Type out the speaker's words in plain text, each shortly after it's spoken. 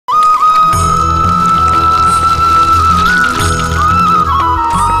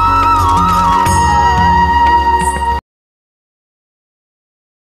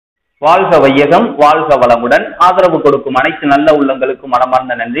வாழ்க வையகம், வாழ்க வளமுடன். ஆதரவு கொடுக்கும் அனைத்து நல்ல உள்ளங்களுக்கும்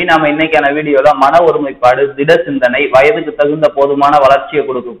மனமார்ந்த நன்றி. நாம இன்னைக்கான வீடியோல மன ஒருமைப்பாடு, திட சிந்தனை, வயதுக்கு தகுந்த போதுமான வளர்ச்சியை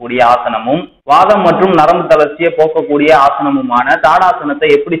கொடுக்கக்கூடிய ஆசனமும், வாதம் மற்றும் நரம்பு தளர்ச்சியை போக்கக்கூடிய ஆசனமுமான தாடாசனத்தை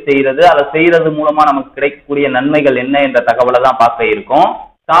எப்படி செய்யறது, அதை செய்யறது மூலமா நமக்கு கிடைக்கக்கூடிய நன்மைகள் என்ன என்ற தகவலை தான் பார்க்க இருக்கோம்.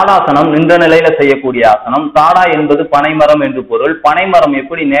 தாடாசனம் நின்ற நிலையில செய்யக்கூடிய ஆசனம். தாடா என்பது பனைமரம் என்று பொருள். பனைமரம்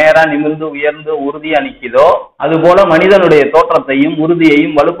எப்படி நேரா நிமிர்ந்து உயர்ந்து உறுதியா நிக்குதோ அதுபோல மனிதனுடைய தோற்றத்தையும்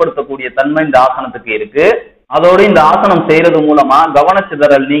உறுதியையும் வலுப்படுத்தக்கூடிய தன்மை இந்த ஆசனத்துக்கு இருக்கு. அதோடு இந்த ஆசனம் செய்யறது மூலமா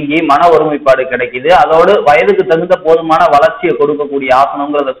கவனச்சிதறல் நீங்கி மன ஒருமைப்பாடு கிடைக்குது. அதோடு வயதுக்கு தகுந்த போதுமான வளர்ச்சியை கொடுக்கக்கூடிய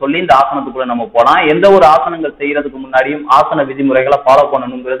ஆசனங்கிறத சொல்லி இந்த ஆசனத்துக்குள்ள நம்ம போலாம். எந்த ஒரு ஆசனங்கள் செய்யறதுக்கு முன்னாடியும் ஆசன விதிமுறைகளை ஃபாலோ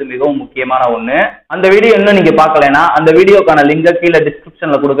பண்ணணுங்கிறது மிகவும் முக்கியமான ஒண்ணு. அந்த வீடியோ இன்னும் நீங்க பார்க்கலனா அந்த வீடியோக்கான லிங்கை கீழே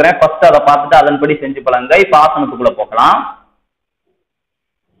டிஸ்கிரிப்ஷன்ல கொடுக்குறேன். ஃபர்ஸ்ட் அதை பார்த்துட்டு அதன்படி செஞ்சு பழங்க. இப்ப ஆசனத்துக்குள்ள போகலாம்.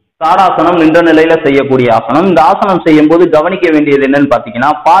 தாடாசனம் நின்ற நிலையில செய்யக்கூடிய ஆசனம். இந்த ஆசனம் செய்யும் போது கவனிக்க வேண்டியது என்னன்னு பாத்தீங்கன்னா,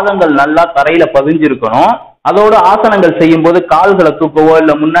 பாதங்கள் நல்லா தரையில பதிஞ்சிருக்கணும். அதோட ஆசனங்கள் செய்யும் போது கால்களை தூக்கவோ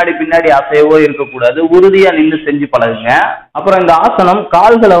இல்ல முன்னாடி பின்னாடி அசையவோ இருக்கக்கூடாது. உறுதியா நின்று செஞ்சு பழகுங்க. அப்புறம் இந்த ஆசனம்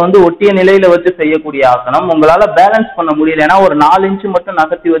கால்களை ஒட்டிய நிலையில வச்சு செய்யக்கூடிய ஆசனம். உங்களால பேலன்ஸ் பண்ண முடியலன்னா ஒரு 4 இன்ச்சு மட்டும்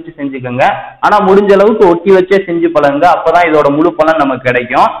நகர்த்தி வச்சு செஞ்சுக்கோங்க. ஆனா முடிஞ்ச அளவுக்கு ஒட்டி வச்சே செஞ்சு பழகுங்க. அப்பதான் இதோட முழு பலன் நமக்கு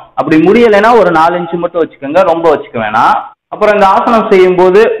கிடைக்கும். அப்படி முடியலைன்னா ஒரு 4 இன்ச்சு மட்டும் வச்சுக்கோங்க, ரொம்ப வச்சுக்க வேணாம். அப்புறம் இந்த ஆசனம் செய்யும்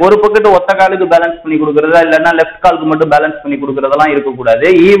போது ஒரு பக்கத்து ஒத்த காலுக்கு பேலன்ஸ் பண்ணி கொடுக்கறதா இல்லைன்னா லெஃப்ட் காலுக்கு மட்டும் பேலன்ஸ் பண்ணி கொடுக்கறதெல்லாம் இருக்கக்கூடாது.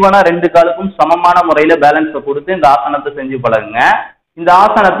 ஈவனா 2 காலுக்கும் சமமான முறையில பேலன்ஸை கொடுத்து இந்த ஆசனத்தை செஞ்சு பழகுங்க. இந்த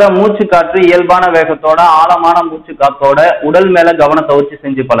ஆசனத்தை மூச்சு காற்று இயல்பான வேகத்தோட ஆழமான மூச்சு காத்தோட உடல் மேல கவனத்தை வச்சு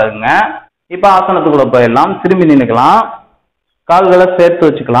செஞ்சு பழகுங்க. இப்ப ஆசனத்துக்குள்ள போயிடலாம். திரும்பி நின்னுக்கலாம். கால்களை சேர்த்து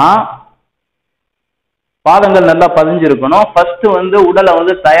வச்சுக்கலாம். பாதங்கள் நல்லா பதிஞ்சிருக்கணும். ஃபர்ஸ்ட் உடலை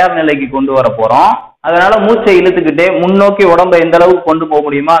தயார் நிலைக்கு கொண்டு வர போறோம். அதனால மூச்சை இழுத்துக்கிட்டே முன்னோக்கி உடம்பை எந்த அளவுக்கு கொண்டு போக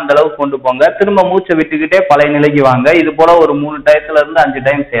முடியுமோ அந்த அளவுக்கு கொண்டு போங்க. திரும்ப மூச்சை விட்டுக்கிட்டே பழைய நிலைக்கு வாங்க. இது போல ஒரு 3 டயத்துல இருந்து 5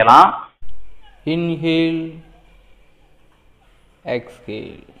 டைம் செய்யலாம். Inhale,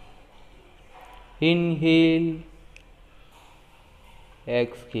 exhale, inhale,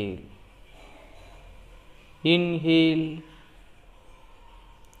 exhale, inhale,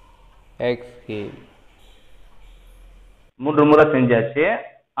 exhale. 3 முறை செஞ்சாச்சு.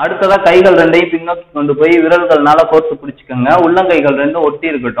 அடுத்ததா கைகள் 2ஐயும் பின்னோக்கி கொண்டு போய் விரல்கள்னால கோர்த்து பிடிச்சுக்கோங்க. உள்ளங்கைகள் 2 ஒட்டி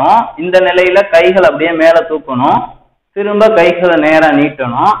இருக்கட்டும். இந்த நிலையில கைகள் அப்படியே மேல தூக்கணும். திரும்ப கைகளை நேரா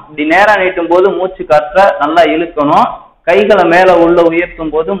நீட்டணும். இப்படி நேரா நீட்டும் போது மூச்சு காற்ற நல்லா இழுக்கணும். கைகளை மேல உள்ள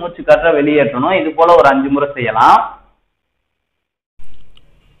உயர்த்தும் போது மூச்சு காற்ற வெளியேற்றணும். இது போல ஒரு 5 முறை செய்யலாம்.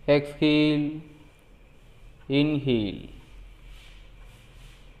 Exhale, inhale,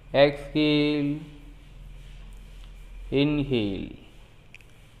 exhale, inhale,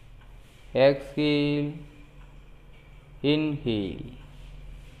 exhale, inhale,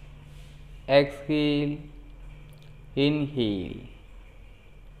 exhale, inhale,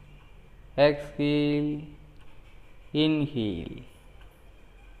 exhale, inhale.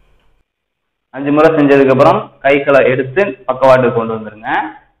 5 முறை செஞ்சதுக்கு அப்புறம் கைகளை எடுத்து பக்கவாட்டு கொண்டு வந்துருங்க.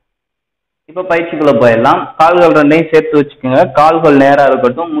 இப்ப பயிற்சிக்குள்ள போயிடலாம். கால்கள் 2ஐயும் சேர்த்து வச்சுக்கோங்க. கால்கள் நேரா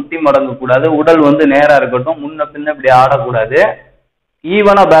இருக்கட்டும், முட்டி மடங்க கூடாது. உடல் நேரா இருக்கட்டும், முன்ன பின்ன இப்படி ஆடக்கூடாது.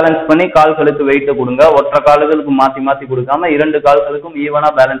 ஈவனா பேலன்ஸ் பண்ணி கால்களுக்கு வெயிட்ட கொடுங்க. ஒற்றை கால்களுக்கு மாத்தி மாத்தி கொடுக்காம 2 கால்களுக்கும் ஈவனா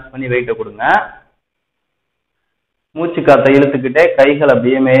பேலன்ஸ் பண்ணி வெயிட்ட கொடுங்க. மூச்சு காத்தை இழுத்துக்கிட்டே கைகள்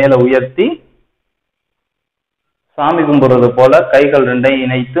அப்படியே மேல உயர்த்தி சாமி கும்பிடுறது போல கைகள் 2ஐயும்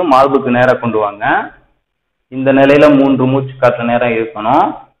இணைத்து மார்புக்கு நேரா கொண்டு வாங்க. இந்த நிலையில 3 மூச்சு காற்று நேரம் இருக்கணும்.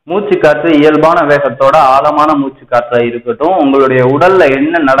 மூச்சு காற்று இயல்பான வேகத்தோட ஆழமான மூச்சு காற்றா இருக்கட்டும். உங்களுடைய உடல்ல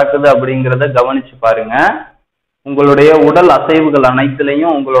என்ன நடக்குது அப்படிங்கிறத கவனிச்சு பாருங்க. உங்களுடைய உடல் அசைவுகள்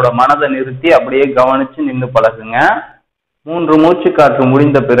அனைத்துலையும் உங்களோட மனதை நிறுத்தி அப்படியே கவனிச்சு நின்று பழகுங்க. 3 மூச்சு காற்று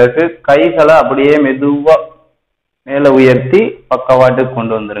முடிந்த பிறகு கைகளை அப்படியே மெதுவா மேல உயர்த்தி பக்கவாட்டு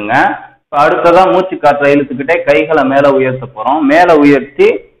கொண்டு வந்துருங்க. அடுத்ததா மூச்சு காற்றை இழுத்துக்கிட்டே கைகளை மேல உயர்த்த போறோம். மேல உயர்த்தி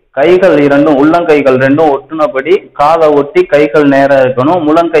கைகள் 2 உள்ளங்கைகள் 2 ஒட்டுனபடி காலை ஒட்டி கைகள் நேரா இருக்கணும்.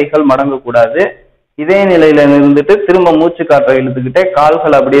 முழங்கைகள் மடங்க கூடாது. இதே நிலையில இருந்துட்டு திரும்ப மூச்சு காற்றை இழுத்துக்கிட்டே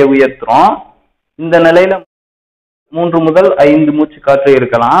கால்கள் அப்படியே உயர்த்துறோம். இந்த நிலையில 3 முதல் 5 மூச்சு காற்று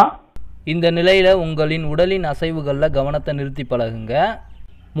இருக்கலாம். இந்த நிலையில உங்களின் உடலின் அசைவுகள்ல கவனத்தை நிறுத்தி பழகுங்க.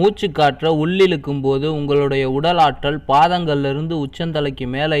 மூச்சு காற்றை உள்ளிழுக்கும் போது உங்களுடைய உடல் ஆற்றல் பாதங்கள்லேருந்து உச்சந்தலைக்கு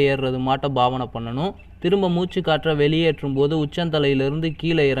மேலே ஏறுறது மாட்ட பாவனை பண்ணணும். திரும்ப மூச்சு காற்றை வெளியேற்றும் போது உச்சந்தலையிலிருந்து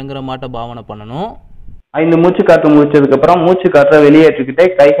கீழே இறங்குற மாட்ட பாவனை பண்ணணும். 5 மூச்சு காற்று முடிச்சதுக்கு அப்புறம் மூச்சு காற்றை வெளியேற்றிக்கிட்டே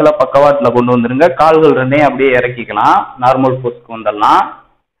கைகளை பக்கவாட்டில் கொண்டு வந்துருங்க. கால்கள் 2ஐயும் அப்படியே இறக்கிக்கலாம். நார்மல் போஸ்க்கு வந்துடலாம்.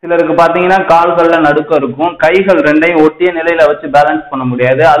 சிலருக்கு பார்த்தீங்கன்னா கால்களில் நடுக்கம் இருக்கும். கைகள் 2ஐயும் ஒட்டிய நிலையில வச்சு பேலன்ஸ் பண்ண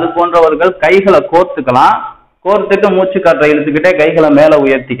முடியாது. அது போன்றவர்கள் கைகளை கோர்த்துக்கலாம். கோர்த்துட்டு மூச்சு காற்றை இழுத்துக்கிட்டே கைகளை மேல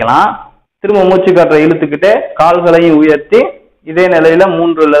உயர்த்திக்கலாம். திரும்ப மூச்சு காற்றை இழுத்துக்கிட்டே கால்களையும் உயர்த்தி இதே நிலையில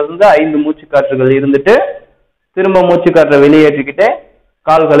 3ல இருந்து 5 மூச்சு காற்றுகள் இருந்துட்டு திரும்ப மூச்சு காற்றை வெளியேற்றிக்கிட்டே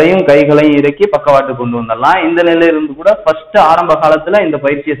கால்களையும் கைகளையும் இறக்கி பக்கவாட்டு கொண்டு வந்துடலாம். இந்த நிலையில இருந்து கூட ஃபர்ஸ்ட் ஆரம்ப காலத்துல இந்த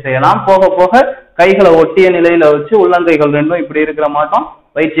பயிற்சியை செய்யலாம். போக போக கைகளை ஒட்டிய நிலையில வச்சு உள்ளங்கைகள் ரெண்டும் இப்படி இருக்கிற மாட்டோம்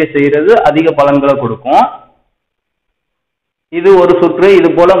பயிற்சியை செய்யறது அதிக பலன்களை கொடுக்கும். இது ஒரு சுற்று. இது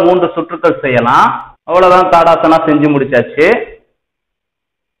போல 3 சுற்றுக்கள் செய்யலாம். அவ்வளவுதான், தாடாசனா செஞ்சு முடிச்சாச்சு.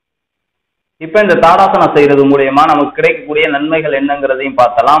 இப்ப இந்த தாடாசனா செய்யறது மூலியமா நமக்கு கிடைக்கக்கூடிய நன்மைகள் என்னங்கிறதையும்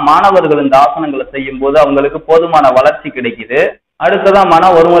பார்த்தலாம். மாணவர்கள் இந்த ஆசனங்களை செய்யும் போது அவங்களுக்கு போதுமான வளர்ச்சி கிடைக்குது. அடுத்ததான் மன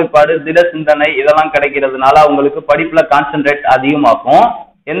ஒருமைப்பாடு, திட சிந்தனை இதெல்லாம் கிடைக்கிறதுனால அவங்களுக்கு படிப்புல கான்சென்ட்ரேட் அதிகமாகும்.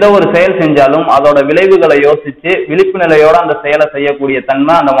 எந்த ஒரு செயல் செஞ்சாலும் அதோட விளைவுகளை யோசிச்சு விழிப்பு நிலையோட அந்த செயலை செய்யக்கூடிய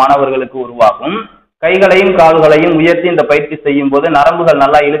தன்மை அந்த மாணவர்களுக்கு உருவாகும். கைகளையும் கால்களையும் உயர்த்தி இந்த பயிற்சி செய்யும் போது நரம்புகள்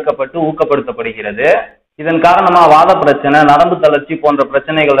நல்லா இழுக்கப்பட்டு ஊக்கப்படுத்தப்படுகிறது. இதன் காரணமா வாத பிரச்சனை, நரம்பு தளர்ச்சி போன்ற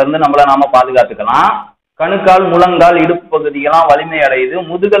பிரச்சனைகள்ல இருந்து நாம பாதுகாத்துக்கலாம். கணுக்கால், முழங்கால், இடுப்பு பகுதியெல்லாம் வலிமை அடையுது.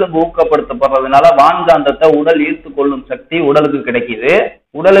 முதுகெலும்பு ஊக்கப்படுத்தப்படுறதுனால வான்காந்தத்தை உடல் ஈர்த்து கொள்ளும் சக்தி உடலுக்கு கிடைக்குது.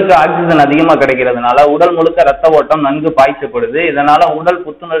 உடலுக்கு ஆக்சிஜன் அதிகமா கிடைக்கிறதுனால உடல் முழுக்க ரத்த ஓட்டம் நன்கு பாய்ச்சப்படுது. இதனால உடல்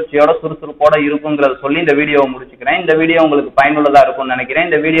புத்துணர்ச்சியோட சுறுசுறுப்போட இருக்குங்கிறத சொல்லி இந்த வீடியோவை முடிச்சுக்கிறேன். இந்த வீடியோ உங்களுக்கு பயனுள்ளதா இருக்கும்னு நினைக்கிறேன்.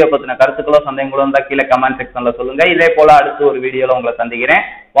 இந்த வீடியோ பத்தின கருத்துக்களோ சந்தேகங்களோ இருந்தா கீழே கமெண்ட் செக்ஷன்ல சொல்லுங்க. இதே போல அடுத்த ஒரு வீடியோல உங்களை சந்திக்கிறேன்.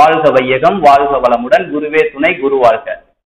 வாழ்க வையகம், வாழ்க வளமுடன், குருவே துணை, குரு வாழ்க.